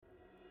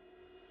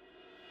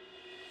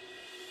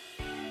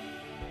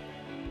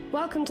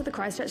Welcome to the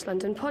Christchurch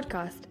London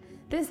podcast.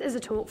 This is a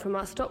talk from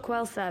our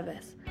Stockwell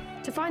service.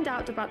 To find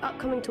out about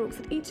upcoming talks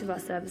at each of our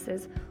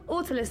services,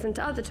 or to listen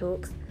to other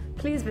talks,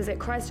 please visit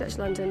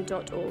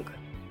christchurchlondon.org.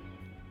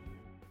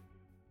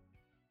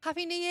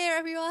 Happy New Year,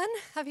 everyone.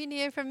 Happy New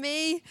Year from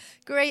me.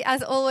 Great,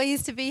 as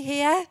always, to be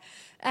here.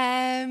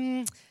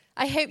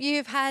 I hope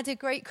you've had a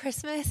great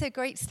Christmas, a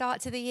great start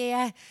to the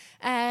year.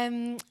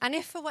 And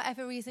if for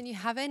whatever reason you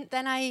haven't,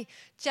 then I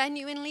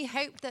genuinely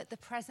hope that the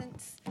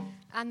presence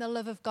and the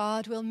love of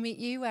God will meet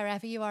you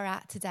wherever you are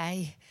at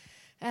today.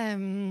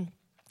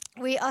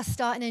 We are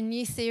starting a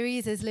new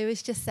series, as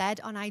Lewis just said,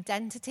 on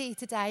identity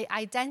today.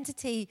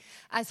 Identity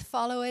as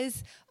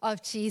followers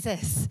of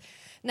Jesus.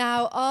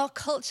 Now, our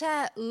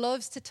culture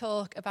loves to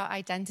talk about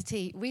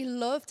identity. We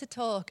love to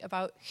talk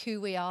about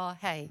who we are,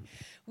 hey.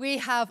 We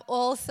have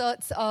all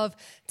sorts of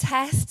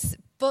tests,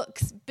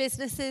 books,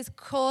 businesses,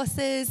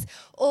 courses,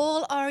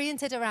 all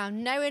oriented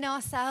around knowing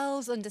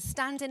ourselves,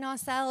 understanding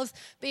ourselves,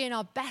 being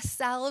our best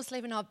selves,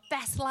 living our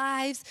best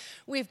lives.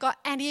 We've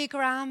got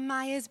Enneagram,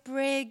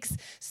 Myers-Briggs,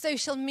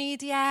 social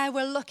media.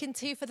 We're looking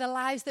to for the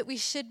lives that we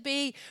should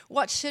be,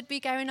 what should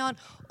be going on.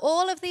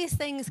 All of these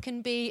things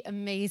can be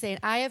amazing.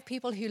 I have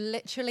people who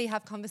literally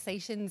have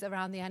conversations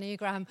around the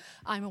Enneagram.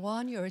 I'm a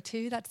 1, you're a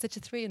 2, that's such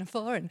a 3 and a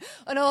 4, and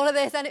all of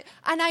this. And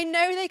I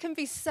know they can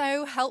be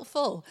so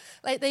helpful.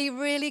 Like, they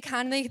really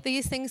can.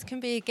 These things can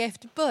be a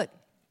gift, but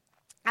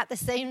at the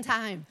same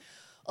time,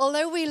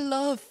 although we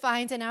love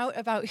finding out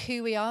about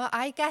who we are,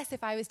 I guess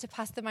if I was to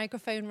pass the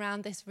microphone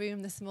around this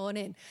room this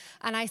morning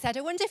and I said,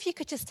 I wonder if you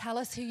could just tell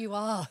us who you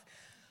are,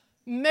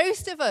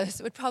 most of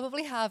us would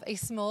probably have a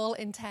small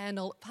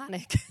internal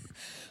panic.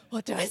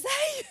 What do I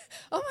say?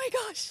 Oh my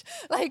gosh,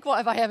 like, what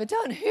have I ever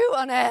done? Who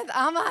on earth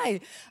am I?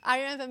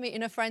 I remember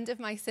meeting a friend of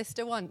my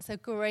sister once, a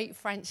great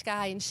French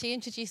guy, and she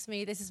introduced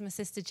me, this is my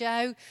sister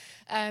Joe,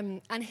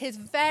 and his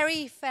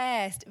very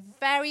first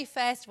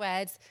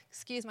words,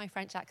 excuse my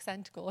French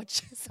accent,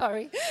 Gorge,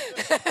 sorry,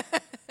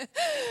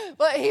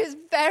 but his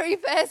very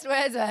first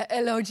words were,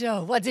 hello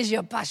Joe, what is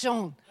your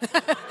passion?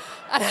 And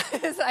I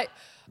was like,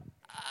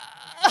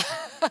 hi,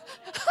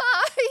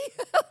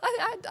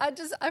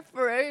 I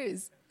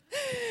froze.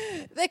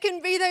 There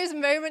can be those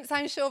moments,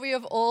 I'm sure we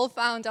have all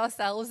found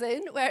ourselves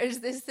in, where is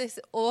this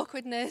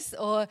awkwardness,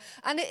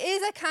 and it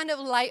is a kind of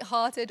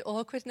light-hearted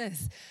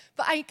awkwardness.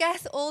 But I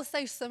guess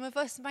also some of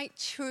us might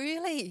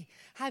truly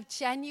have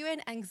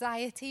genuine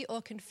anxiety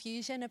or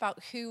confusion about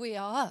who we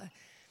are,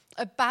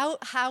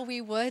 about how we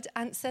would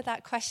answer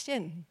that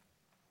question.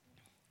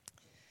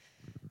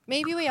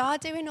 Maybe we are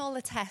doing all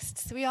the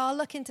tests. We are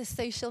looking to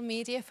social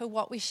media for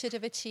what we should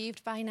have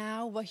achieved by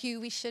now, who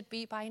we should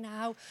be by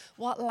now,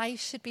 what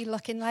life should be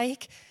looking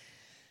like.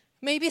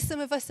 Maybe some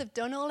of us have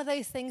done all of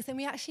those things and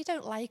we actually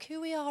don't like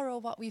who we are or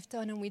what we've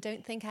done, and we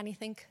don't think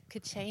anything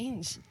could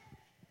change.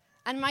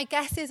 And my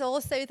guess is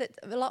also that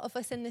a lot of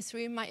us in this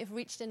room might have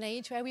reached an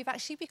age where we've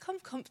actually become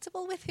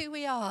comfortable with who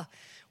we are.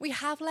 We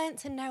have learnt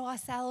to know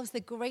ourselves, the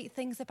great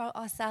things about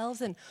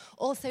ourselves, and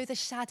also the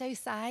shadow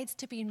sides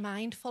to be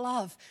mindful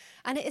of.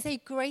 And it is a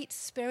great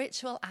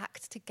spiritual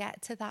act to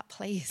get to that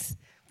place.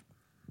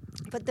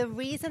 But the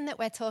reason that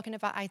we're talking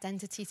about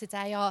identity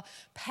today, our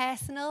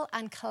personal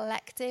and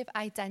collective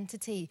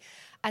identity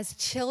as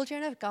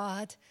children of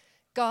God,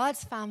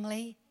 God's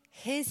family,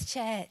 His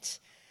church,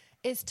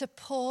 is to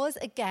pause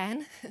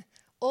again,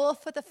 or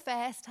for the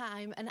first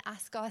time, and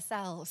ask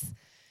ourselves,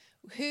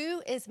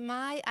 who is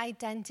my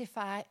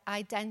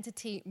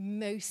identity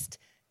most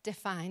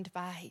defined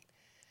by?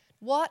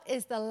 What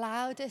is the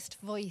loudest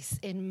voice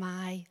in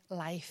my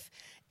life?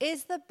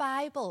 Is the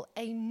Bible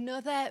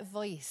another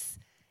voice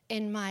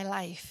in my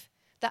life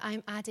that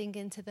I'm adding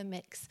into the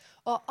mix?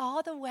 Or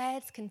are the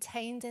words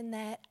contained in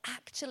there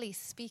actually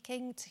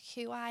speaking to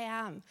who I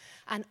am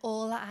and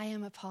all that I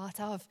am a part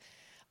of?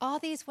 Are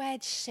these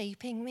words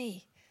shaping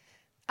me?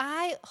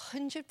 I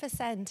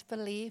 100%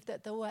 believe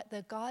that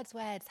the God's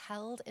words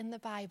held in the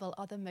Bible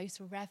are the most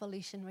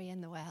revolutionary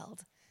in the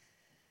world.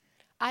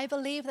 I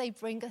believe they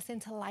bring us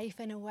into life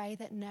in a way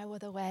that no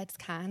other words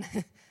can.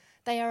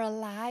 They are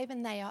alive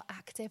and they are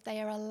active.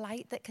 They are a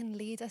light that can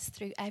lead us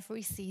through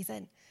every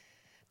season.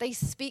 They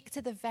speak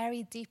to the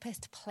very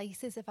deepest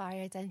places of our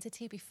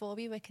identity before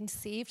we were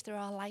conceived, through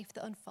our life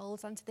that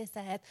unfolds onto this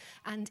earth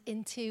and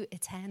into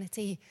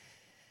eternity.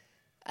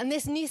 And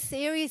this new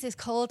series is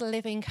called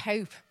Living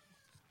Hope.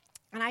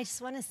 And I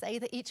just want to say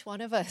that each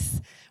one of us,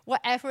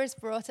 whatever has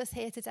brought us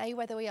here today,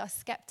 whether we are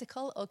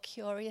skeptical or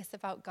curious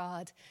about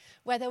God,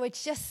 whether we're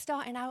just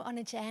starting out on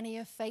a journey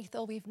of faith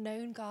or we've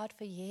known God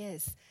for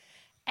years,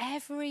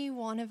 every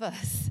one of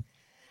us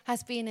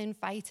has been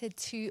invited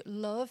to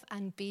love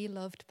and be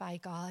loved by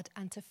God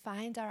and to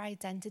find our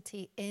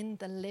identity in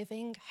the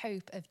living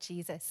hope of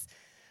Jesus.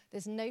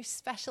 There's no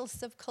special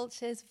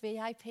subcultures,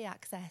 VIP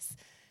access.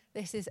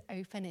 This is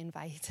open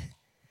invite.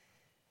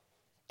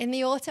 In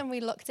the autumn,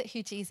 we looked at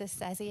who Jesus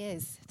says he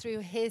is through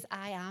his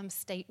I am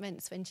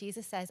statements when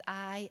Jesus says,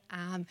 I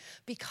am.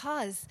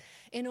 Because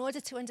in order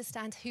to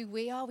understand who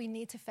we are, we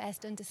need to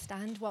first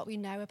understand what we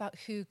know about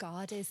who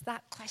God is.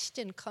 That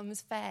question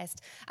comes first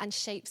and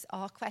shapes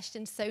our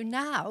question. So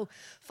now,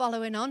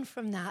 following on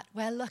from that,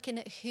 we're looking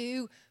at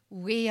who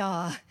we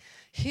are.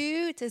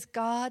 Who does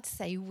God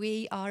say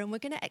we are? And we're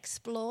going to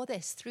explore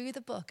this through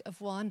the book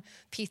of 1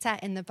 Peter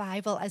in the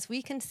Bible as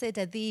we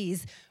consider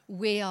these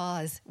we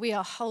are's. We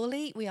are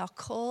holy, we are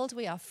called,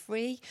 we are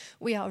free,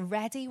 we are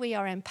ready, we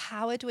are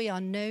empowered, we are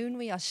known,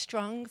 we are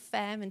strong,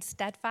 firm, and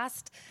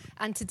steadfast.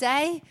 And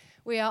today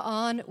we are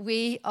on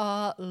we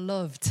are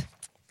loved.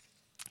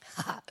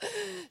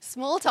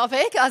 Small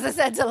topic, as I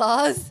said to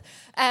Lars.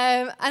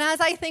 And as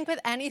I think with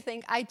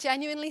anything, I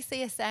genuinely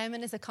see a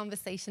sermon as a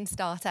conversation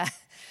starter.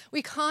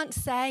 We can't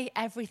say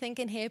everything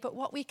in here, but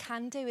what we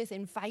can do is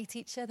invite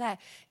each other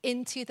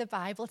into the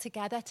Bible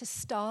together to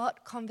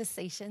start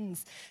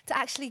conversations, to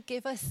actually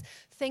give us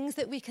things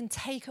that we can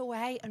take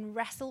away and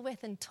wrestle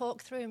with and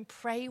talk through and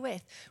pray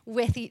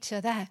with each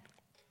other.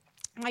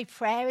 My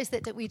prayer is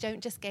that we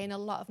don't just gain a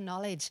lot of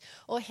knowledge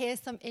or hear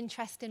some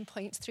interesting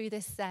points through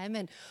this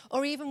sermon,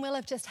 or even we'll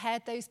have just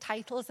heard those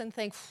titles and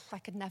think, I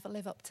could never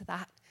live up to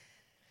that.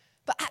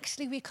 But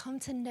actually we come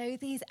to know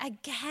these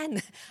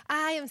again.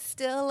 I am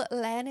still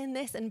learning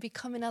this and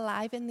becoming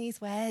alive in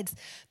these words,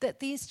 that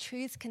these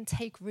truths can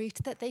take root,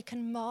 that they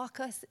can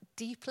mark us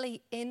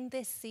deeply in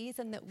this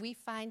season that we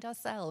find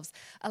ourselves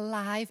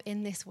alive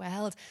in this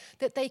world,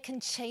 that they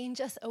can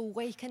change us,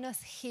 awaken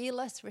us,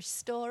 heal us,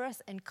 restore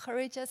us,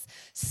 encourage us,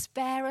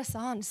 spur us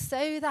on,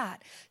 so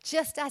that,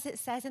 just as it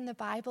says in the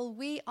Bible,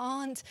 we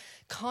aren't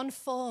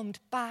conformed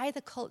by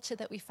the culture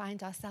that we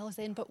find ourselves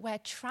in, but we're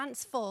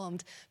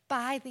transformed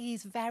by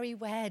these very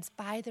words,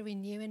 by the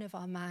renewing of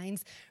our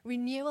minds.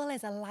 Renewal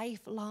is a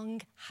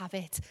lifelong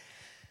habit.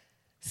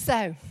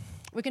 So,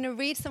 we're going to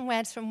read some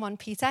words from 1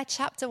 Peter,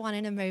 chapter 1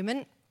 in a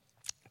moment,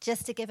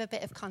 just to give a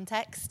bit of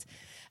context.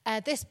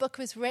 This book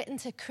was written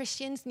to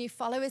Christians, new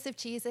followers of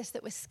Jesus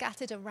that were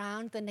scattered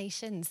around the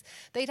nations.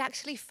 They'd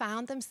actually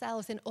found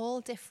themselves in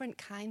all different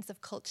kinds of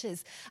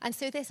cultures. And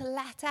so this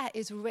letter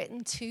is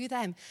written to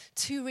them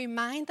to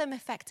remind them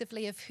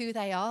effectively of who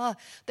they are.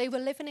 They were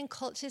living in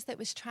cultures that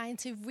was trying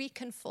to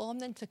reconform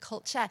them to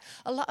culture.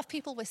 A lot of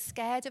people were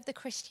scared of the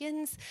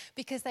Christians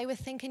because they were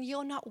thinking,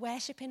 you're not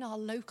worshipping our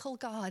local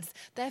gods,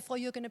 therefore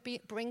you're going to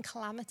bring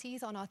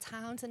calamities on our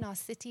towns and our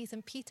cities.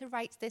 And Peter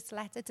writes this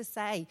letter to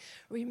say,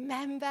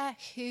 remember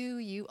who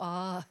you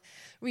are.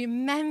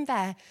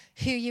 Remember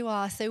who you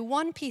are. So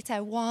 1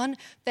 Peter 1,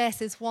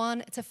 verses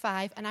 1 to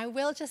 5. And I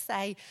will just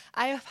say,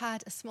 I have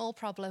had a small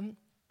problem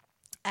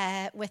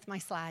with my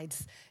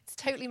slides. It's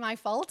totally my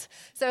fault.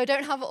 So I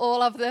don't have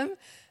all of them.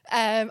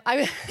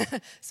 I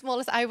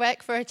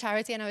work for a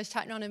charity, and I was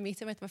chatting on a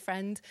meeting with my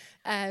friend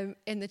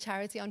in the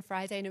charity on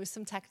Friday, and it was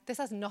some this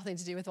has nothing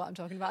to do with what I'm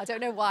talking about. I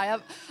don't know why.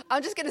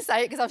 I'm just going to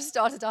say it because I've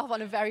started off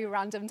on a very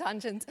random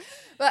tangent.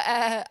 But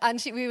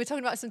we were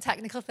talking about some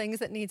technical things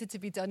that needed to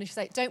be done, and she's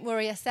like, don't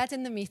worry, I said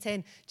in the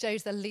meeting,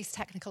 Joe's the least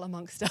technical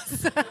amongst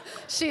us.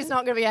 She's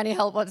not going to be any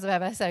help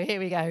whatsoever, so here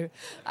we go.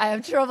 I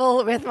have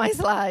trouble with my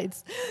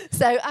slides.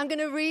 So I'm going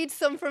to read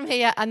some from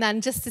here, and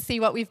then just to see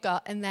what we've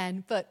got,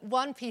 but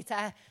 1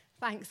 Peter.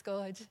 Thanks,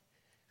 God.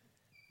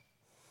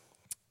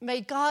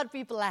 May God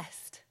be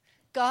blessed.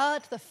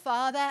 God, the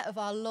Father of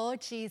our Lord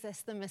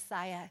Jesus, the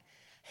Messiah.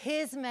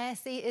 His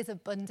mercy is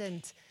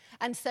abundant.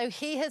 And so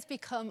he has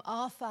become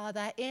our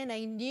Father in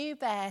a new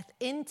birth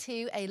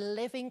into a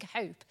living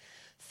hope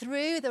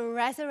through the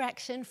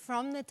resurrection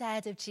from the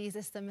dead of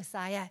Jesus, the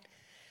Messiah.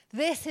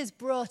 This has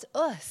brought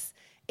us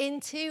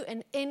into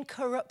an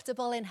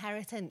incorruptible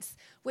inheritance,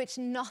 which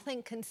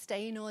nothing can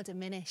stain or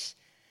diminish.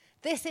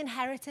 This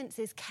inheritance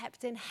is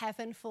kept in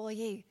heaven for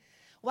you,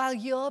 while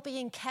you're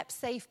being kept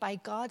safe by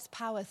God's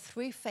power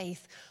through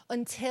faith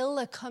until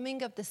the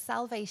coming of the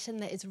salvation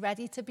that is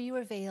ready to be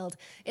revealed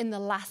in the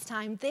last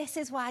time. This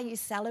is why you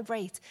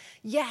celebrate.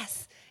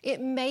 Yes, it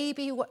may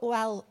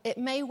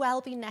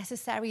well be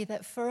necessary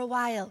that for a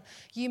while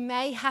you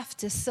may have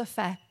to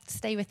suffer,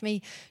 stay with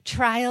me,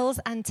 trials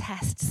and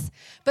tests.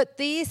 But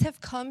these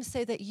have come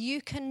so that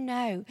you can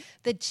know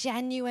the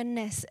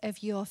genuineness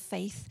of your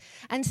faith.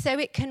 And so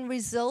it can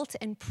result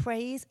in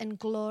praise and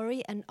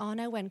glory and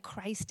honor when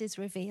Christ is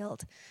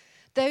revealed.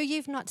 Though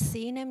you've not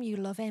seen him, you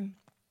love him.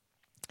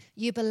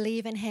 You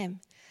believe in him.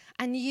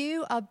 And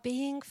you are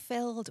being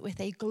filled with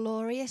a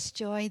glorious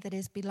joy that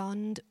is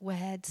beyond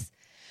words.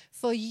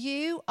 For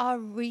you are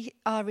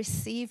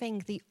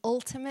receiving the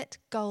ultimate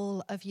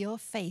goal of your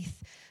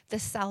faith, the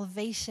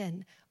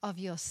salvation of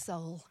your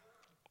soul.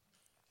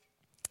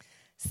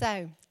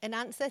 So, in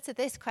answer to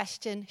this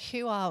question,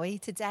 who are we?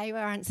 Today we're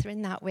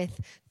answering that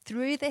with,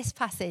 through this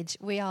passage,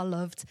 we are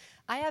loved.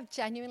 I have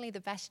genuinely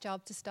the best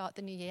job to start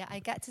the new year. I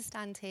get to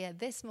stand here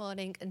this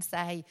morning and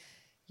say,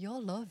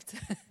 you're loved.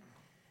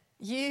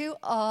 You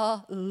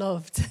are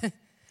loved.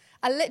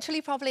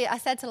 I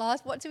said to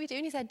Lars, what do we do?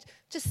 And he said,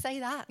 just say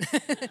that.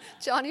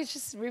 Johnny,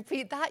 just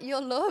repeat that.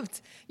 You're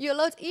loved. You're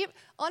loved.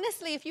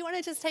 Honestly, if you want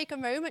to just take a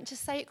moment,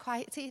 just say it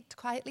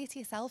quietly to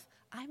yourself.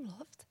 I'm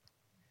loved.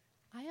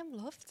 I am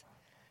loved.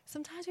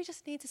 Sometimes we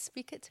just need to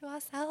speak it to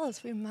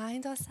ourselves,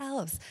 remind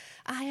ourselves,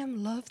 I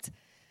am loved.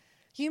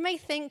 You may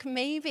think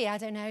maybe, I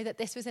don't know, that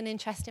this was an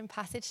interesting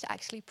passage to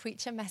actually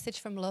preach a message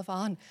from love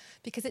on,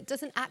 because it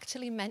doesn't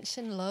actually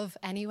mention love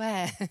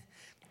anywhere.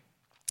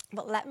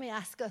 But let me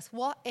ask us,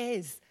 what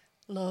is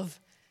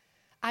love?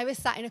 I was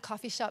sat in a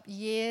coffee shop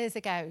years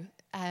ago,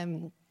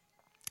 and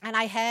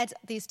I heard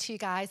these two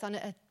guys on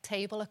a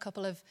table a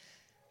couple of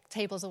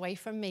tables away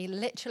from me,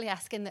 literally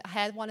asking, I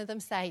heard one of them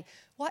say,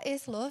 what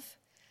is love?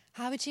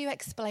 How would you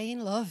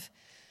explain love?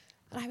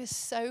 And I was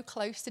so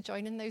close to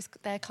joining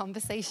their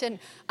conversation.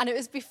 And it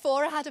was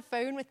before I had a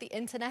phone with the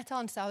internet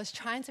on, so I was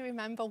trying to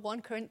remember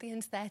 1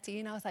 Corinthians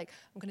 13. I was like,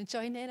 I'm going to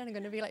join in and I'm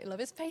going to be like, love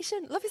is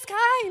patient, love is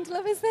kind,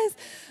 love is this,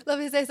 love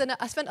is this. And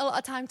I spent a lot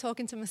of time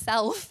talking to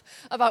myself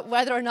about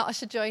whether or not I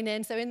should join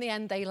in. So in the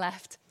end, they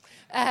left.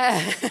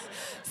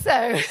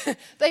 So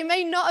they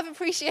may not have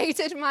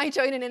appreciated my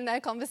joining in their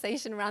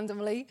conversation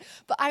randomly,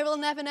 but I will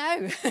never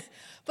know.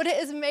 But it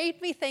has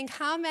made me think,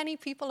 how many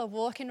people are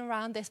walking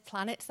around this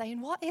planet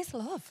saying, what is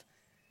love?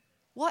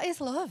 What is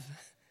love?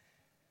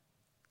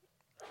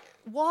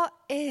 What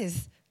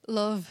is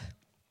love?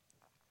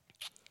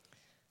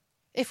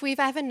 If we've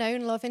ever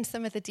known love in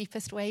some of the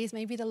deepest ways,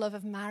 maybe the love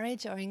of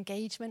marriage or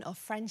engagement or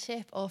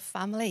friendship or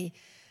family,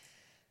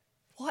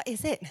 what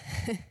is it?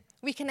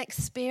 We can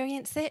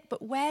experience it,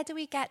 but where do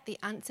we get the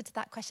answer to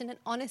that question? And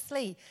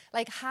honestly,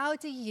 like, how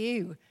do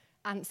you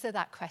answer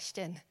that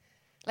question?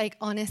 Like,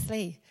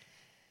 honestly.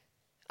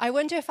 I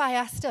wonder if I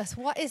asked us,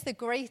 what is the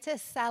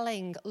greatest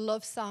selling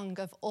love song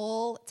of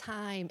all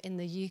time in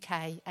the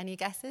UK? Any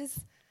guesses?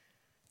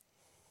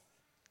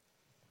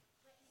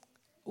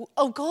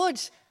 Oh, good.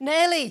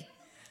 Nearly.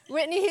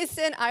 Whitney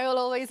Houston, I Will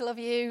Always Love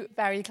You.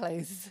 Very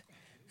close.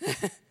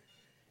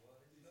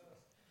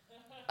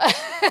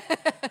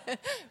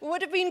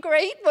 Would have been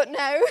great, but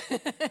no.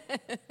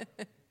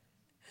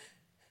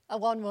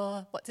 One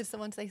more. What, did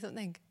someone say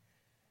something?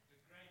 The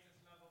greatest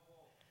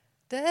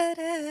love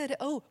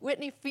of all. Oh,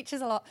 Whitney features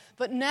a lot.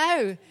 But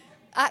no,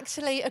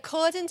 actually,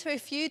 according to a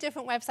few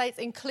different websites,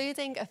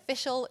 including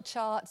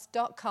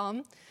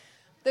officialcharts.com,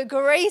 the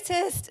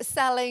greatest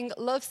selling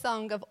love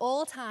song of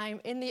all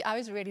time I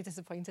was really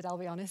disappointed, I'll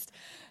be honest,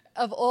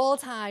 of all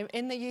time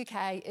in the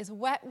UK is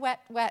Wet, Wet,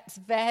 Wet's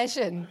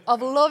version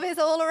of Love Is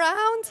All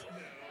Around.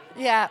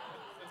 Yeah.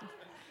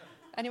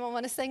 Anyone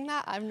want to sing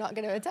that? I'm not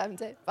going to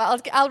attempt it.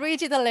 But I'll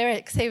read you the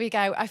lyrics. Here we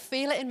go. I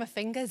feel it in my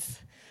fingers.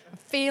 I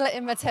feel it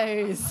in my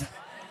toes.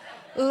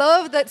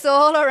 Love that's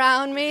all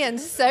around me,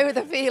 and so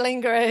the feeling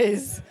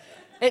grows.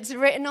 It's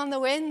written on the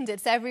wind.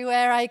 It's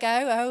everywhere I go.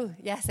 Oh,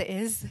 yes, it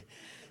is.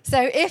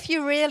 So if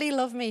you really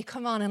love me,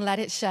 come on and let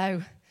it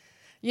show.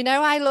 You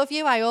know I love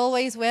you. I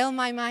always will.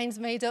 My mind's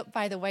made up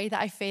by the way that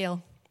I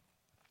feel.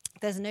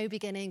 There's no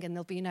beginning and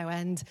there'll be no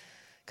end,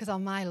 because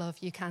on my love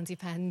you can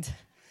depend.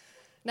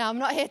 Now, I'm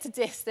not here to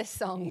diss this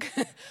song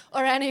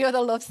or any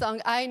other love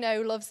song. I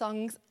know love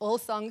songs, all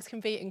songs can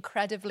be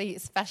incredibly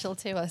special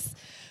to us.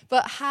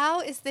 But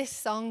how is this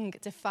song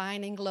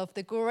defining love,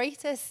 the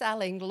greatest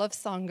selling love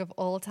song of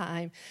all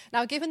time?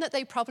 Now, given that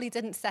they probably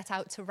didn't set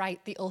out to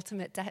write the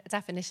ultimate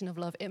definition of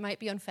love, it might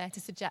be unfair to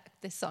subject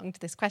this song to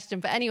this question.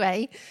 But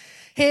anyway,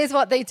 here's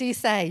what they do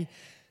say.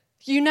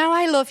 You know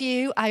I love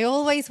you, I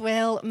always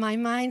will. My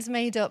mind's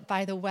made up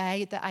by the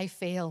way that I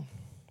feel.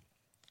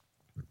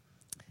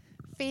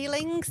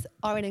 Feelings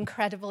are an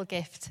incredible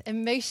gift.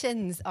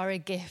 Emotions are a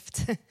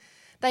gift.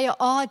 They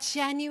are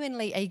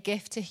genuinely a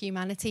gift to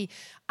humanity.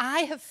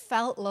 I have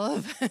felt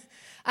love.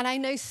 And I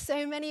know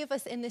so many of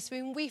us in this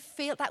room, we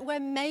feel that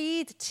we're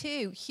made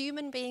to,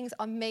 human beings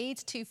are made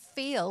to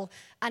feel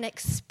and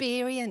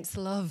experience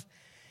love.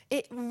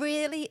 It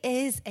really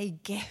is a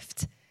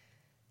gift.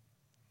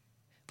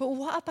 But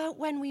what about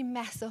when we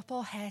mess up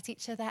or hurt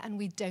each other and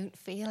we don't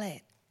feel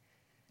it?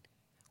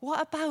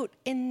 What about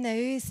in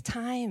those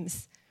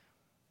times?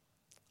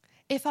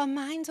 If our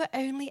minds were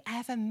only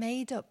ever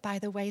made up by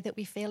the way that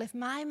we feel, if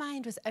my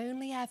mind was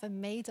only ever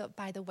made up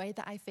by the way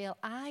that I feel,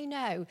 I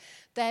know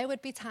there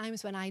would be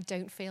times when I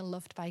don't feel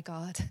loved by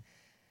God.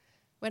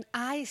 When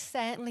I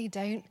certainly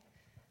don't.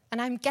 And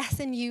I'm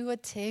guessing you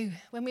would too.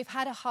 When we've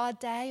had a hard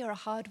day or a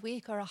hard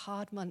week or a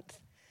hard month.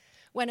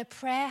 When a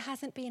prayer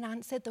hasn't been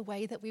answered the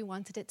way that we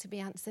wanted it to be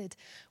answered.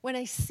 When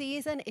a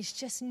season is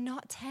just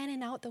not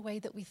turning out the way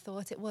that we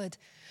thought it would.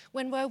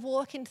 When we're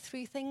walking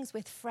through things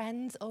with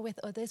friends or with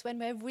others. When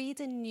we're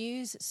reading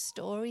news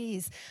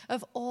stories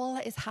of all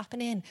that is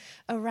happening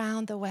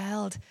around the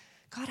world.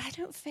 God, I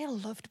don't feel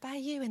loved by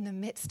you in the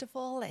midst of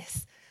all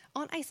this.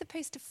 Aren't I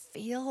supposed to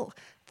feel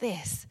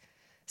this?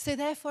 So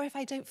therefore, if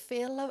I don't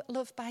feel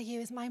loved by you,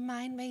 is my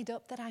mind made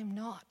up that I'm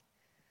not?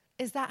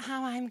 Is that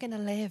how I'm going to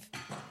live?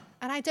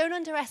 And I don't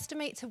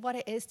underestimate to what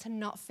it is to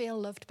not feel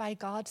loved by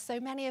God.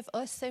 So many of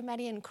us, so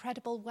many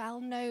incredible,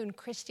 well-known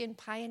Christian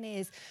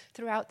pioneers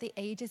throughout the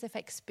ages have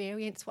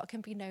experienced what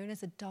can be known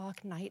as a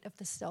dark night of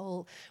the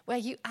soul, where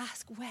you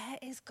ask, where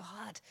is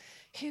God?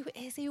 Who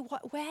is he?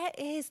 Where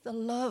is the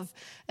love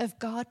of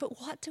God?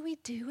 But what do we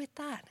do with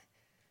that?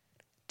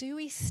 Do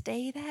we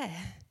stay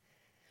there?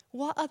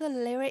 What are the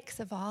lyrics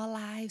of our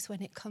lives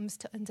when it comes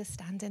to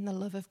understanding the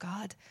love of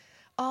God?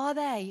 Are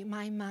they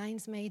my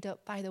mind's made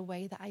up by the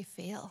way that I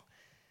feel?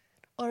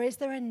 Or is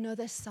there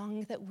another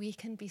song that we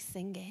can be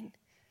singing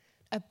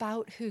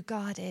about who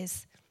God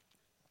is?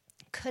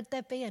 Could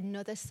there be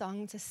another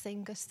song to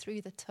sing us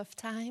through the tough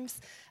times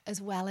as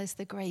well as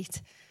the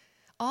great?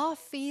 Our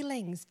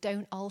feelings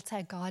don't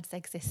alter God's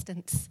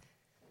existence.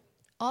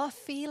 Our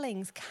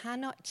feelings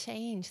cannot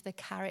change the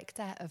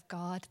character of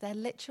God. They're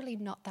literally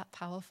not that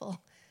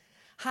powerful.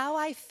 How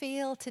I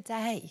feel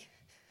today,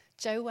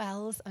 Joe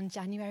Wells on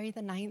January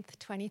the 9th,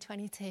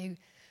 2022,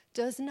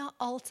 does not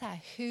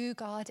alter who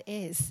God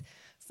is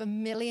for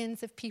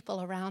millions of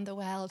people around the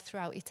world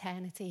throughout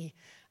eternity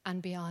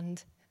and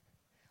beyond.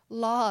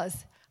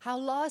 How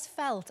Lars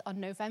felt on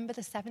November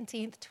the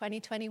 17th,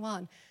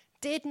 2021,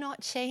 did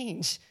not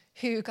change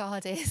who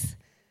God is.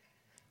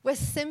 We're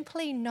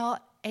simply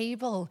not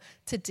able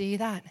to do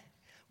that.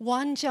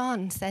 1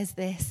 John says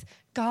this,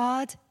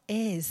 God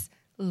is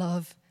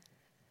love.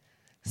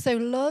 So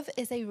love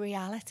is a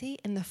reality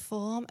in the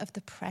form of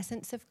the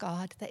presence of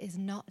God that is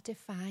not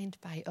defined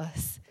by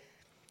us.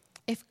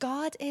 If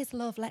God is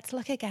love, let's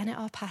look again at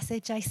our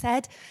passage. I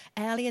said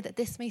earlier that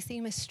this may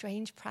seem a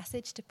strange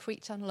passage to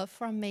preach on love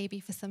from, maybe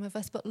for some of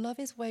us, but love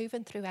is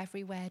woven through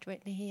every word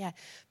written here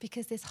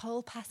because this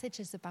whole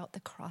passage is about the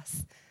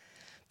cross.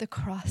 The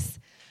cross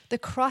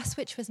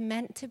which was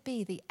meant to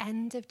be the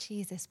end of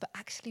Jesus, but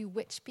actually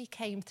which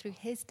became through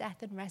his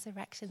death and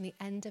resurrection the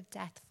end of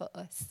death for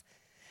us.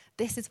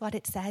 This is what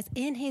it says.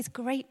 In his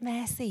great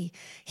mercy,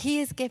 he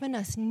has given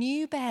us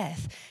new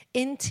birth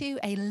into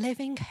a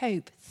living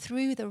hope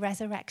through the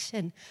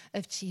resurrection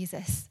of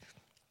Jesus.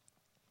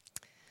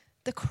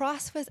 The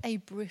cross was a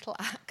brutal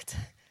act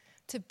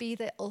to be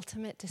the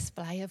ultimate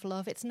display of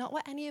love. It's not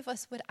what any of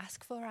us would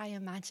ask for, I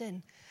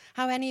imagine.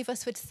 How any of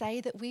us would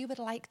say that we would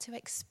like to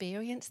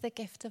experience the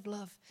gift of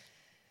love.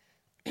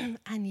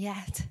 And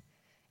yet,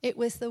 it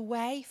was the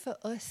way for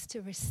us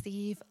to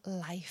receive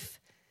life,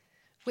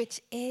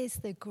 which is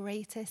the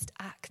greatest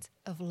act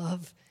of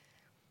love.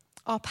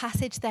 Our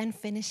passage then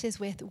finishes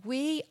with,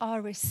 we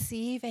are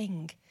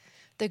receiving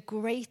the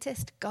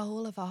greatest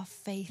goal of our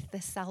faith,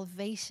 the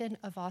salvation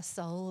of our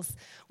souls,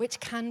 which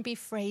can be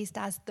phrased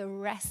as the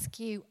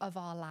rescue of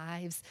our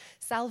lives.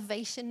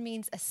 Salvation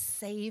means a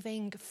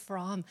saving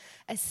from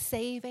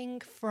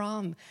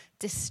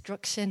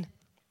destruction.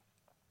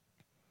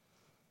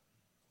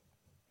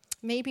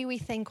 Maybe we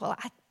think, well,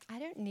 I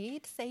don't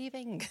need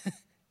saving.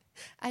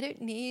 I don't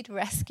need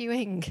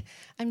rescuing.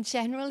 I'm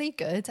generally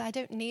good. I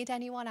don't need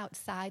anyone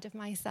outside of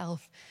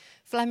myself.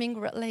 Fleming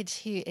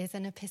Rutledge, who is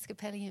an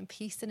Episcopalian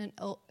priest and an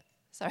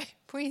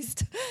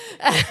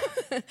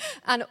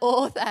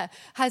author,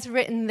 has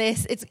written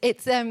this.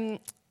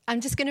 I'm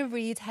just going to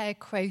read her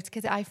quote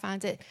because I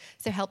found it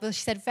so helpful.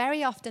 She said,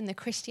 very often the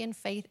Christian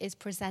faith is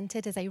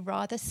presented as a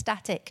rather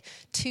static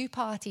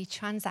two-party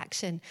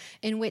transaction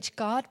in which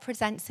God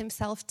presents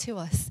himself to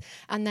us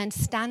and then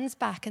stands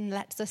back and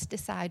lets us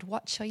decide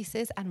what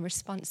choices and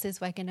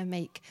responses we're going to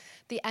make.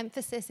 The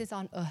emphasis is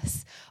on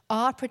us,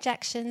 our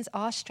projections,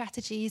 our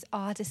strategies,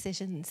 our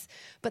decisions.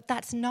 But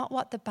that's not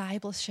what the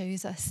Bible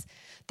shows us.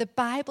 The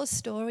Bible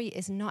story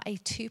is not a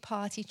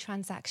two-party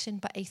transaction,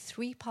 but a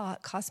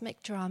three-part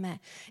cosmic drama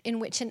in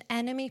which an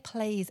enemy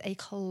plays a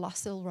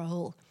colossal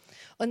role.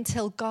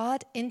 Until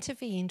God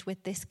intervened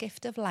with this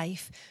gift of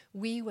life,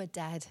 we were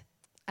dead,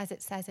 as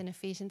it says in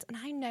Ephesians. And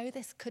I know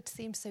this could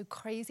seem so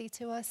crazy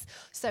to us,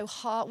 so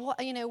hard.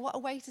 What a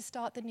way to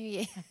start the new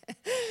year.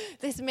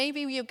 Maybe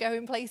you're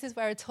going places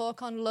where a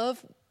talk on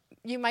love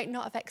you might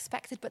not have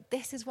expected, but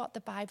this is what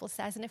the Bible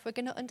says. And if we're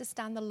going to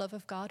understand the love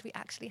of God, we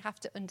actually have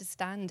to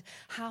understand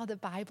how the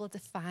Bible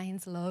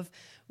defines love.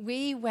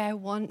 We were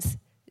once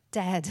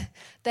dead.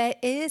 There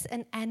is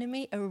an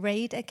enemy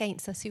arrayed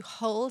against us who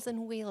holds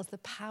and wields the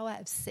power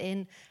of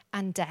sin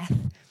and death.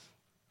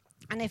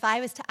 And if I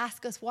was to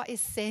ask us, what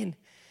is sin?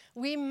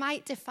 We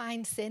might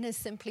define sin as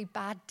simply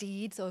bad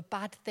deeds or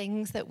bad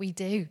things that we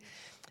do.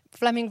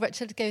 Fleming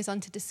Rutledge goes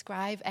on to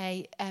describe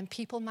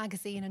People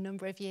magazine a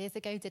number of years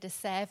ago did a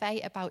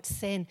survey about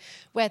sin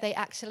where they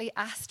actually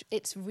asked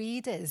its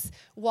readers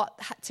what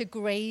to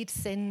grade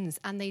sins,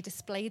 and they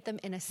displayed them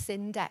in a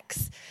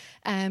Sindex.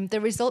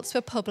 The results were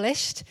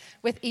published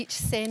with each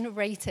sin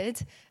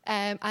rated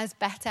as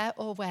better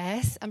or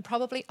worse, and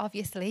probably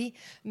obviously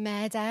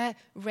murder,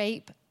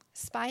 rape,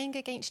 spying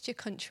against your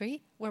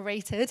country were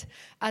rated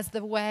as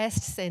the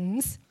worst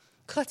sins.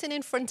 Cutting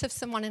in front of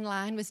someone in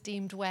line was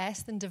deemed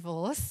worse than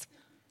divorce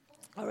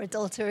or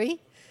adultery.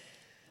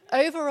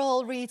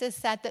 Overall, readers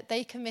said that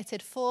they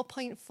committed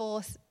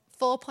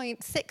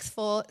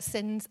 4.64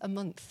 sins a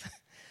month.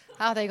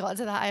 How they got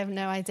to that, I have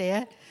no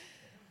idea.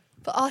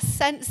 But our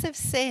sense of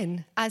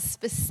sin as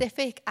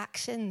specific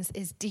actions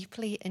is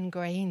deeply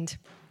ingrained.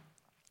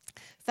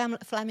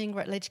 Fleming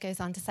Rutledge goes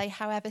on to say,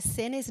 however,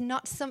 sin is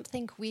not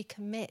something we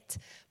commit,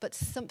 but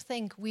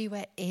something we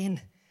were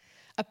in.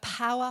 A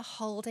power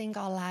holding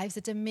our lives,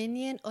 a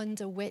dominion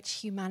under which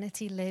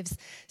humanity lives.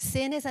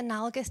 Sin is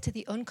analogous to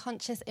the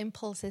unconscious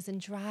impulses and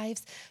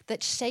drives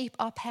that shape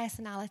our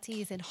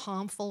personalities in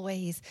harmful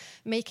ways,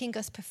 making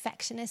us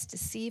perfectionists,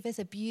 deceivers,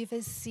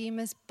 abusers,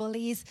 schemers,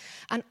 bullies,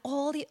 and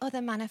all the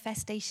other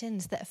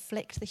manifestations that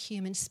afflict the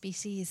human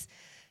species.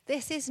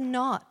 This is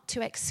not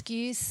to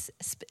excuse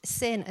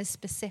sin as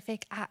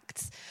specific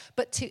acts,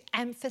 but to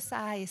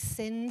emphasize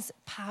sin's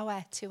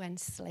power to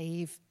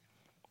enslave.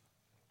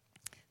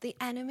 The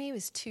enemy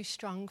was too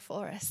strong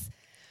for us.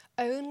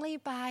 Only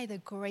by the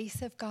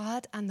grace of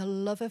God and the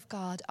love of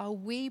God are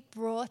we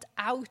brought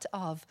out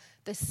of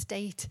the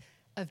state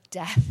of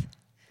death.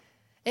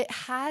 It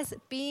has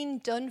been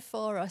done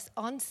for us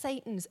on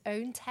Satan's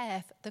own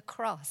turf, the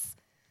cross,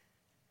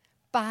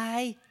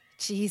 by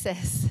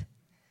Jesus.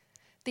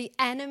 The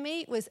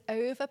enemy was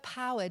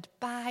overpowered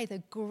by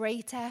the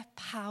greater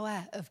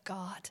power of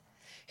God,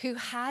 who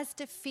has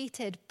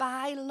defeated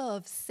by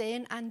love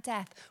sin and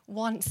death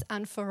once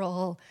and for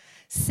all.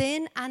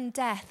 Sin and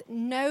death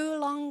no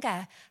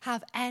longer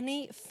have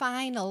any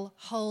final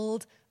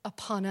hold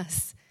upon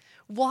us.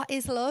 What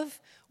is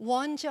love?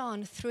 1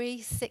 John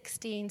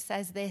 3:16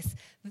 says this.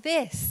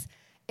 This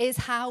is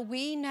how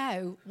we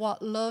know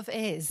what love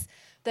is,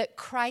 that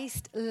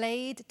Christ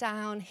laid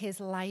down his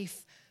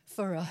life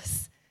for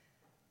us.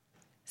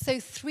 So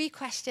 3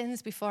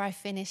 questions before I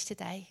finish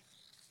today.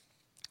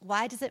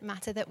 Why does it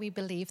matter that we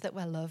believe that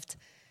we're loved?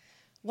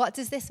 What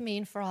does this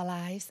mean for our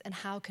lives, and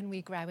how can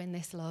we grow in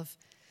this love?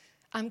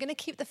 I'm going to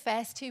keep the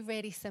first 2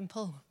 really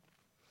simple.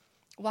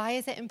 Why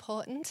is it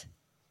important?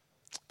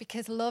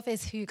 Because love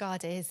is who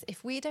God is.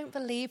 If we don't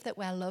believe that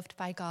we're loved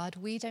by God,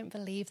 we don't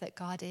believe that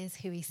God is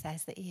who he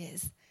says that he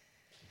is.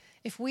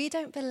 If we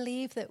don't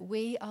believe that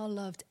we are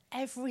loved,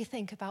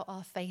 everything about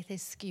our faith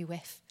is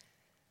skew-whiff.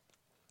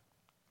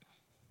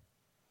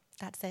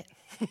 That's it.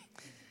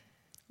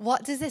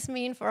 What does this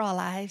mean for our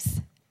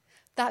lives?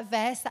 That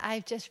verse that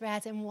I've just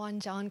read in 1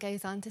 John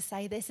goes on to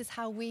say, this is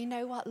how we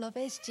know what love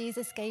is.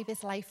 Jesus gave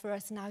his life for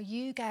us. Now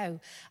you go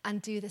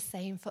and do the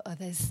same for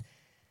others.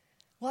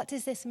 What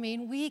does this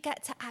mean? We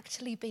get to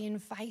actually be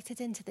invited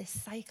into this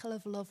cycle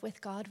of love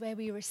with God where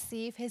we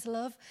receive his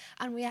love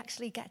and we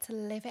actually get to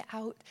live it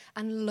out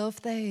and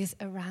love those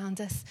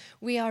around us.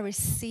 We are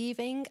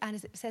receiving, and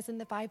as it says in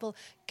the Bible,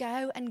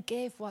 go and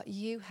give what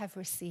you have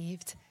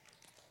received.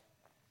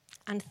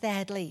 And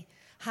thirdly,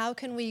 how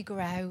can we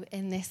grow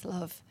in this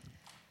love?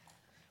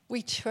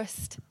 We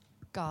trust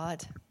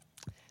God.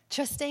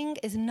 Trusting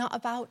is not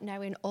about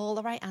knowing all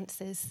the right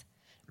answers,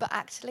 but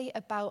actually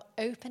about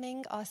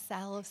opening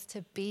ourselves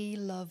to be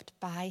loved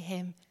by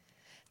him.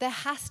 There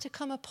has to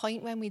come a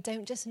point when we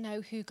don't just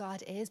know who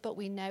God is, but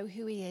we know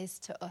who he is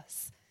to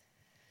us.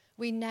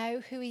 We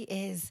know who he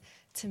is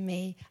to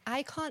me.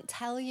 I can't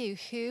tell you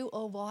who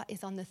or what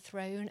is on the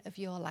throne of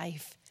your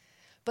life,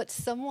 but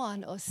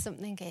someone or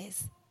something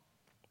is.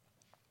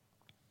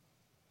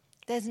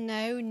 There's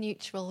no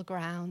neutral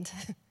ground.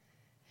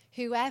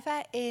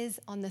 Whoever is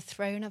on the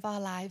throne of our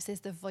lives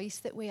is the voice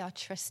that we are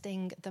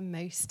trusting the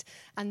most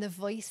and the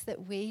voice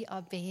that we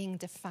are being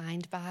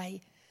defined by.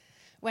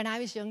 When I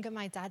was younger,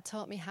 my dad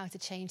taught me how to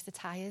change the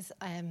tyres.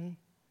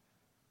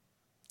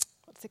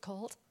 What's it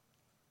called?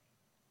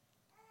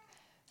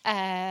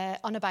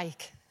 On a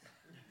bike.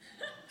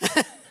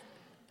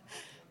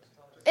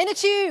 Inner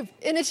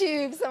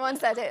tube, someone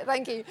said it,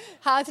 thank you.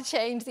 How to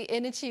change the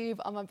inner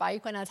tube on my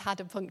bike when I'd had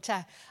a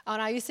puncture.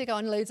 And I used to go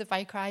on loads of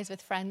bike rides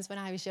with friends when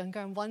I was younger,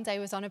 and one day I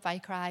was on a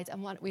bike ride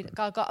and we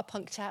got a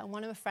puncture, and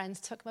one of my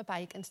friends took my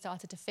bike and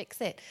started to fix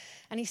it.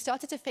 And he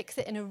started to fix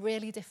it in a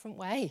really different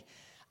way.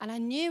 And I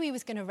knew he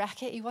was going to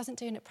wreck it. He wasn't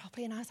doing it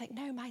properly, and I was like,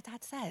 no, my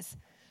dad says.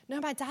 No,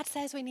 my dad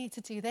says we need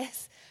to do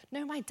this.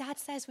 No, my dad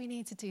says we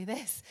need to do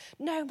this.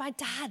 No, my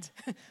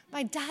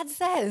dad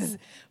says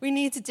we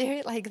need to do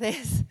it like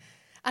this.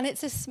 And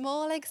it's a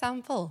small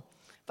example,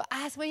 but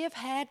as we have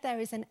heard, there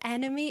is an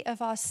enemy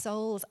of our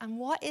souls. And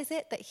what is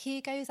it that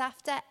he goes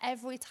after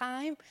every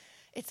time?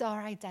 It's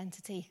our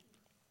identity.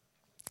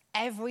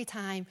 Every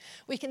time.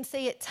 We can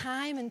see it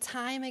time and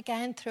time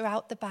again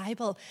throughout the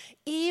Bible.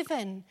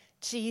 Even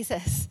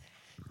Jesus.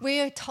 We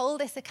are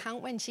told this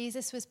account when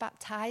Jesus was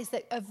baptized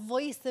that the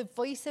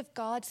voice of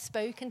God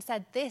spoke and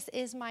said, this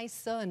is my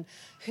son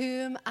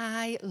whom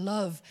I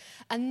love.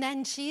 And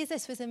then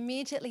Jesus was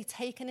immediately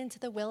taken into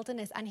the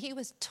wilderness and he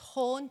was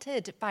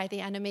taunted by the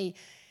enemy.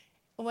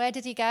 Where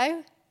did he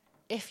go?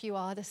 If you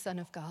are the Son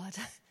of God.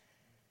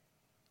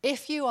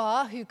 If you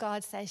are who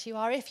God says you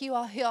are, if you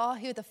are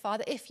who the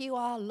Father, if you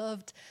are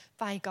loved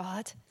by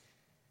God.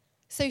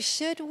 So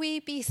should we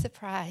be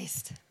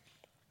surprised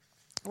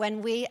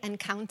when we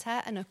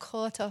encounter and are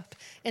caught up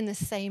in the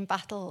same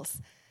battles?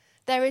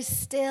 There is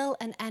still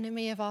an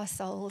enemy of our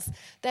souls.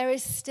 There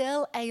is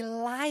still a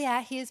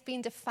liar. He has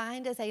been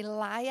defined as a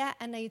liar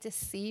and a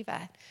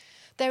deceiver.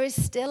 There is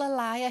still a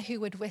liar who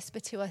would whisper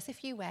to us,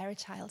 if you were a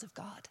child of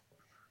God,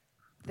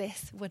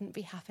 this wouldn't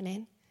be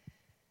happening.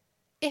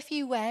 If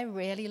you were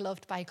really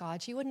loved by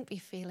God, you wouldn't be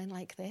feeling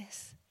like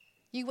this.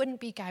 You wouldn't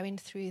be going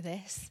through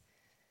this.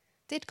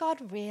 Did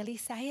God really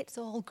say it's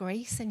all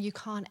grace and you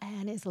can't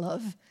earn his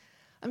love?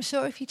 I'm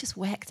sure if you just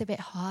worked a bit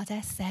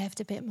harder,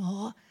 served a bit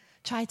more,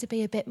 tried to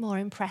be a bit more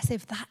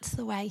impressive, that's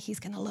the way he's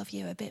going to love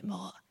you a bit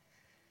more.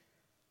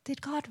 Did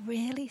God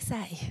really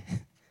say?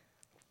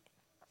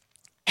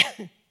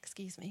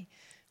 Excuse me.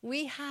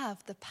 We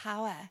have the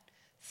power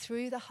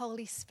through the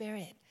Holy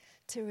Spirit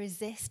to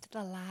resist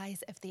the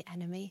lies of the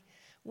enemy.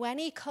 When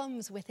he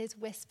comes with his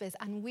whispers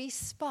and we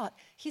spot,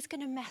 he's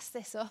going to mess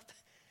this up.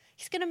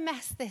 He's going to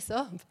mess this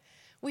up.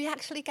 We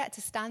actually get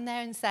to stand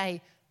there and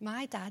say,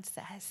 my dad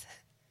says,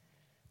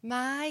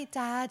 my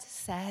dad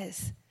says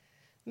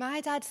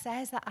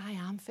that I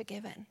am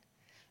forgiven.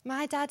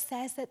 My dad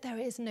says that there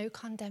is no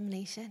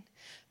condemnation.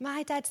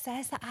 My dad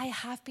says that I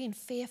have been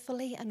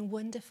fearfully and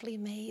wonderfully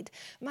made.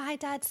 My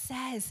dad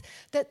says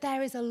that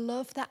there is a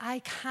love that I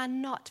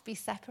cannot be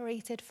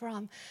separated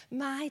from.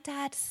 My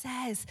dad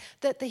says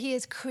that he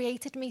has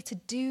created me to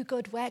do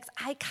good works.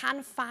 I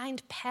can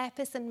find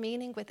purpose and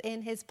meaning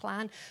within his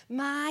plan.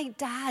 My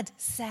dad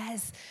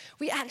says.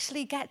 We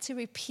actually get to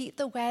repeat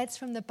the words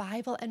from the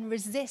Bible and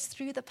resist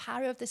through the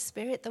power of the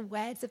Spirit the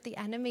words of the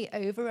enemy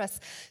over us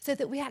so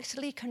that we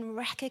actually can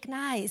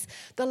recognize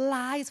the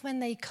lies when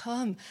they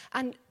come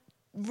and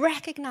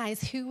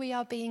recognize who we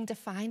are being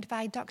defined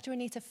by. Dr.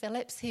 Anita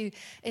Phillips, who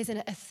is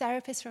a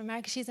therapist from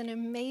America, she's an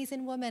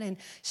amazing woman, and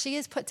she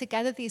has put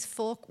together these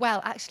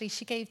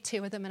she gave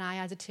 2 of them and I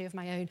added 2 of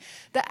my own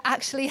that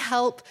actually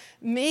help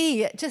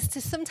me just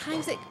to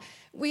sometimes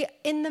we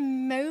in the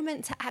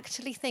moment to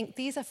actually think.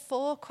 These are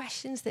 4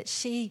 questions that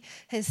she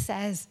has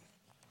says.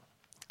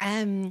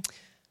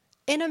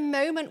 In a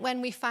moment when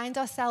we find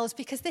ourselves,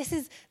 because this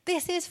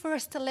is for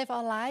us to live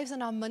our lives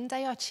on our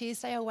Monday or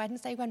Tuesday or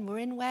Wednesday, when we're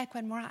in work,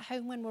 when we're at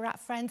home, when we're at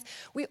friends.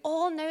 We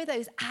all know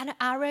those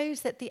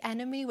arrows that the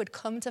enemy would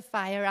come to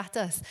fire at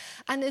us.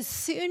 And as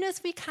soon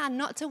as we can,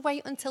 not to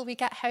wait until we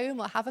get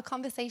home or have a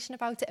conversation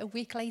about it a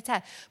week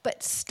later,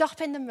 but stop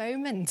in the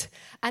moment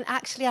and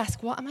actually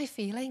ask, what am I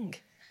feeling?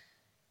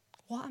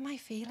 What am I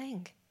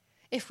feeling?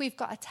 If we've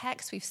got a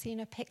text, we've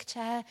seen a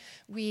picture,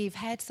 we've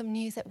heard some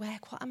news at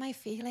work, what am I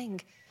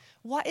feeling?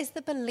 What is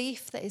the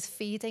belief that is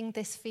feeding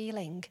this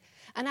feeling?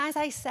 And as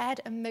I said,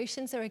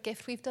 emotions are a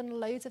gift. We've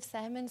done loads of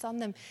sermons on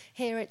them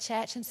here at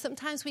church. And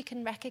sometimes we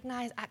can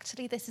recognize,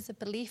 actually, this is a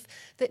belief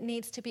that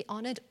needs to be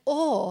honored.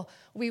 Or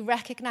we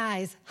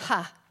recognize,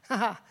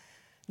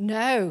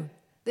 no,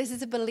 this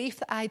is a belief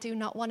that I do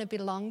not want to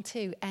belong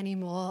to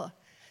anymore.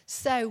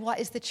 So what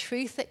is the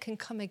truth that can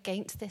come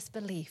against this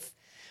belief?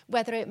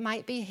 Whether it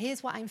might be,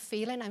 here's what I'm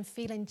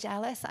feeling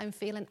jealous, I'm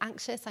feeling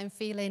anxious, I'm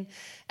feeling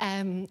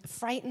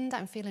frightened,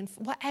 I'm feeling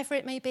whatever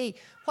it may be.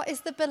 What is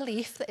the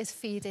belief that is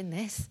feeding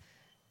this?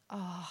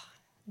 Oh,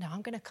 no,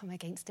 I'm going to come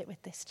against it with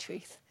this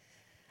truth.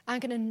 I'm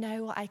going to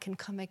know what I can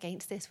come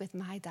against this with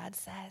my dad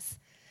says.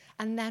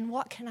 And then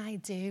what can I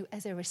do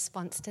as a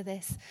response to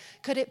this?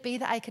 Could it be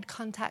that I could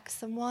contact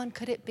someone?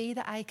 Could it be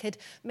that I could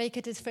make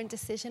a different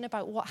decision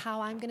about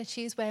how I'm going to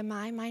choose, where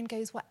my mind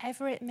goes,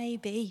 whatever it may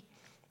be?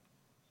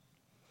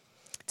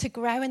 To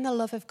grow in the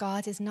love of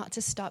God is not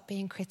to stop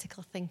being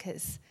critical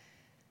thinkers.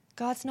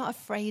 God's not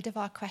afraid of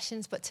our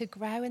questions, but to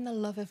grow in the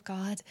love of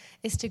God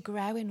is to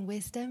grow in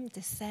wisdom,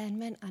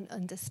 discernment, and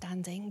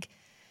understanding.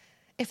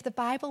 If the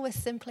Bible was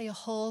simply a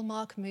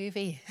Hallmark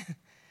movie,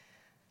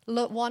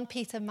 look, 1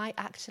 Peter might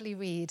actually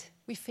read,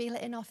 we feel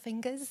it in our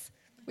fingers,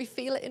 we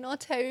feel it in our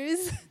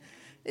toes.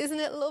 Isn't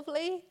it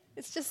lovely?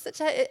 It's just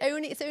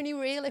it's only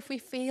real if we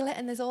feel it,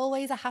 and there's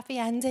always a happy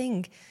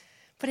ending.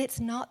 But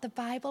it's not. The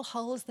Bible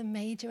holds the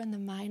major and the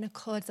minor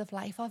chords of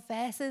life. Our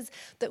verses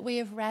that we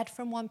have read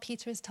from 1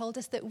 Peter has told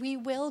us that we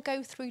will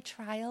go through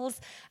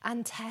trials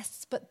and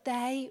tests, but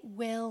they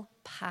will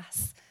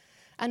pass.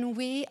 And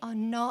we are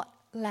not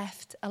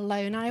left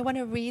alone. I want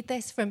to read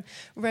this from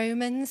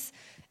Romans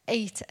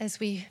 8 as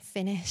we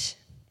finish.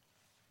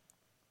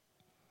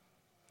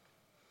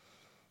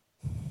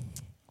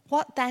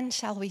 What then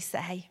shall we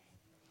say?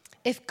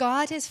 If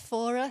God is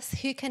for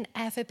us, who can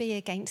ever be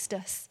against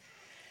us?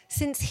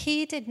 Since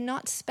he did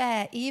not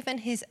spare even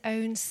his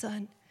own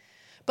son,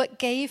 but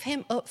gave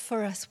him up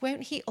for us,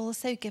 won't he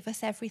also give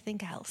us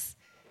everything else?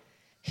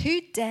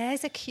 Who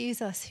dares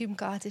accuse us whom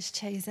God has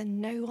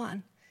chosen? No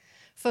one.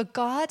 For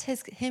God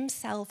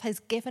himself has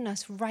given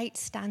us right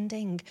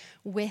standing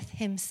with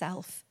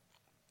himself.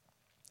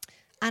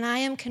 And I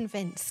am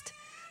convinced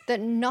that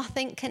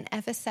nothing can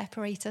ever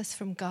separate us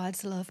from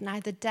God's love,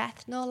 neither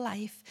death nor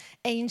life,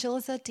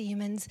 angels or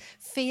demons,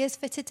 fears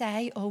for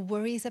today or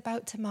worries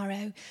about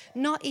tomorrow.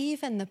 Not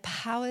even the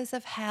powers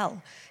of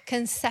hell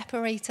can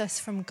separate us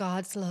from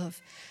God's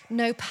love.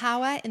 No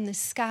power in the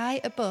sky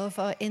above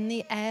or in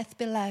the earth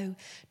below,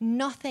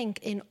 nothing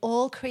in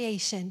all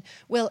creation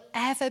will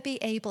ever be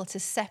able to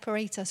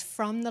separate us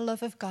from the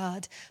love of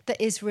God that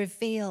is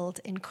revealed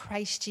in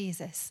Christ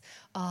Jesus,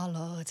 our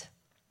Lord.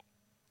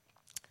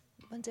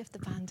 wonder if the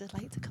band would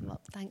like to come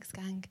up. Thanks,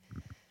 gang.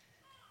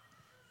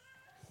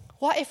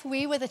 What if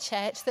we were the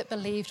church that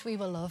believed we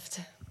were loved?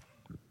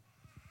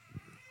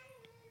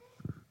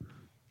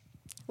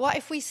 What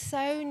if we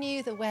so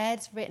knew the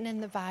words written in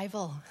the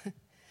Bible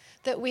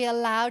that we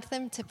allowed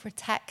them to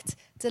protect,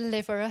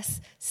 deliver us,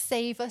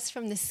 save us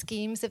from the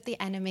schemes of the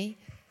enemy?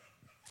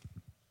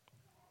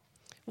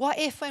 What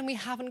if when we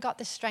haven't got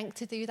the strength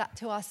to do that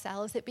to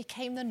ourselves, it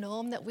became the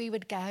norm that we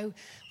would go,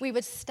 we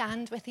would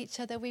stand with each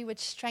other, we would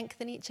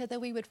strengthen each other,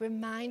 we would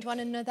remind one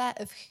another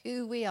of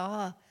who we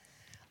are,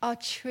 our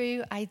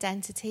true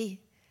identity?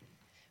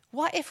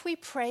 What if we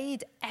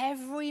prayed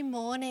every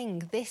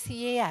morning this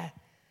year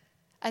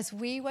as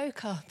we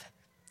woke up,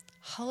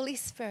 Holy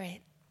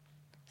Spirit,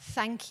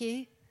 thank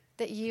you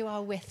that you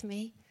are with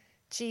me.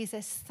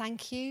 Jesus,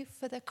 thank you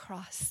for the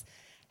cross.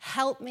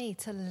 Help me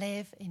to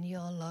live in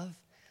your love,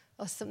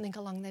 or something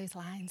along those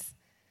lines.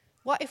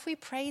 What if we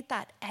prayed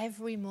that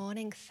every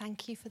morning?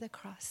 Thank you for the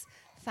cross.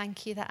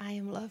 Thank you that I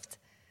am loved.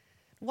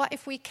 What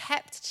if we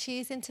kept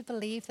choosing to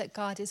believe that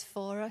God is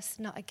for us,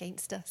 not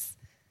against us?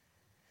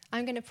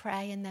 I'm going to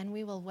pray and then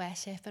we will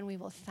worship and we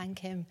will thank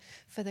him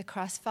for the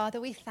cross. Father,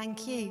 we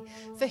thank you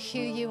for who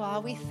you are.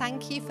 We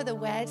thank you for the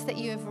words that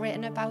you have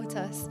written about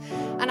us.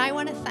 And I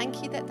want to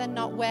thank you that they're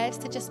not words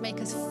to just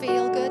make us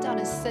feel good on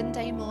a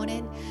Sunday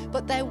morning,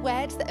 but they're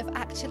words that have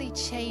actually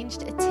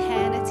changed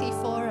eternity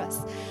for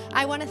us.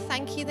 I want to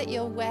thank you that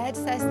your word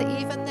says that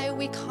even though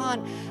we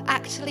can't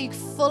actually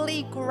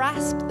fully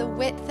grasp the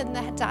width and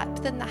the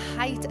depth and the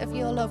height of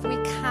your love,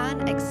 we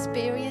can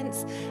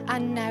experience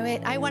and know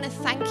it. I want to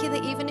thank you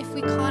that even if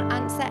we can't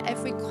answer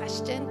every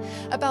question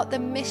about the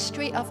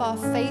mystery of our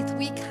faith,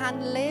 we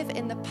can live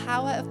in the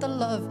power of the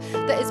love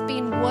that has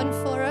been won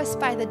for us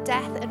by the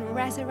death and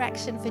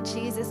resurrection for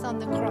Jesus on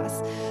the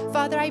cross.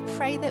 Father, I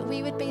pray that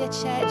we would be a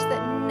church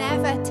that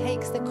never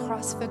takes the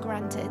cross for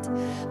granted,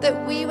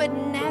 that we would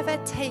never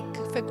take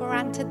for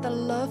granted the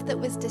love that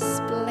was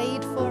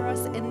displayed for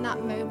us in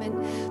that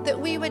moment, that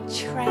we would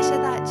treasure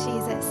that,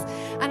 Jesus.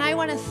 And I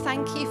want to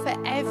thank you for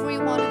every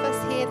one of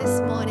us here this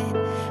morning.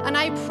 And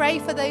I pray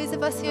for those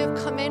of us who have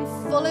come in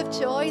full of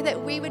joy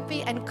that we would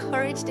be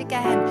encouraged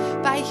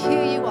again by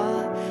who you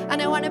are.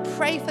 And I want to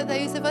pray for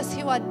those of us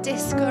who are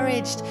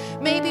discouraged.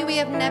 Maybe we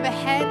have never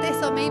heard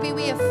this, or maybe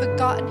we have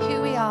forgotten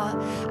who we are.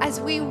 As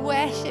we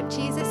worship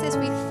Jesus, as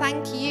we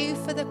thank you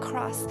for the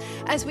cross,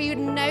 as we would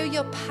know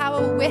your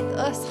power with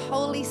us,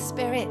 Holy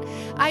Spirit,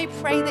 I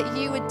pray that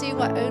you would do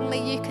what only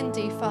you can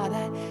do,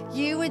 Father.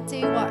 You would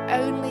do what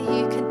only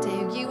you can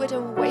do. You would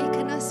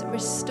awaken us,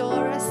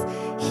 restore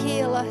us,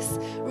 heal us,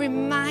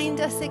 remind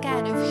us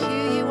again of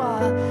who you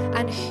are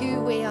and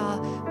who we are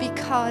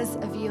because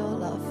of your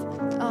love.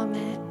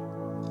 Amen.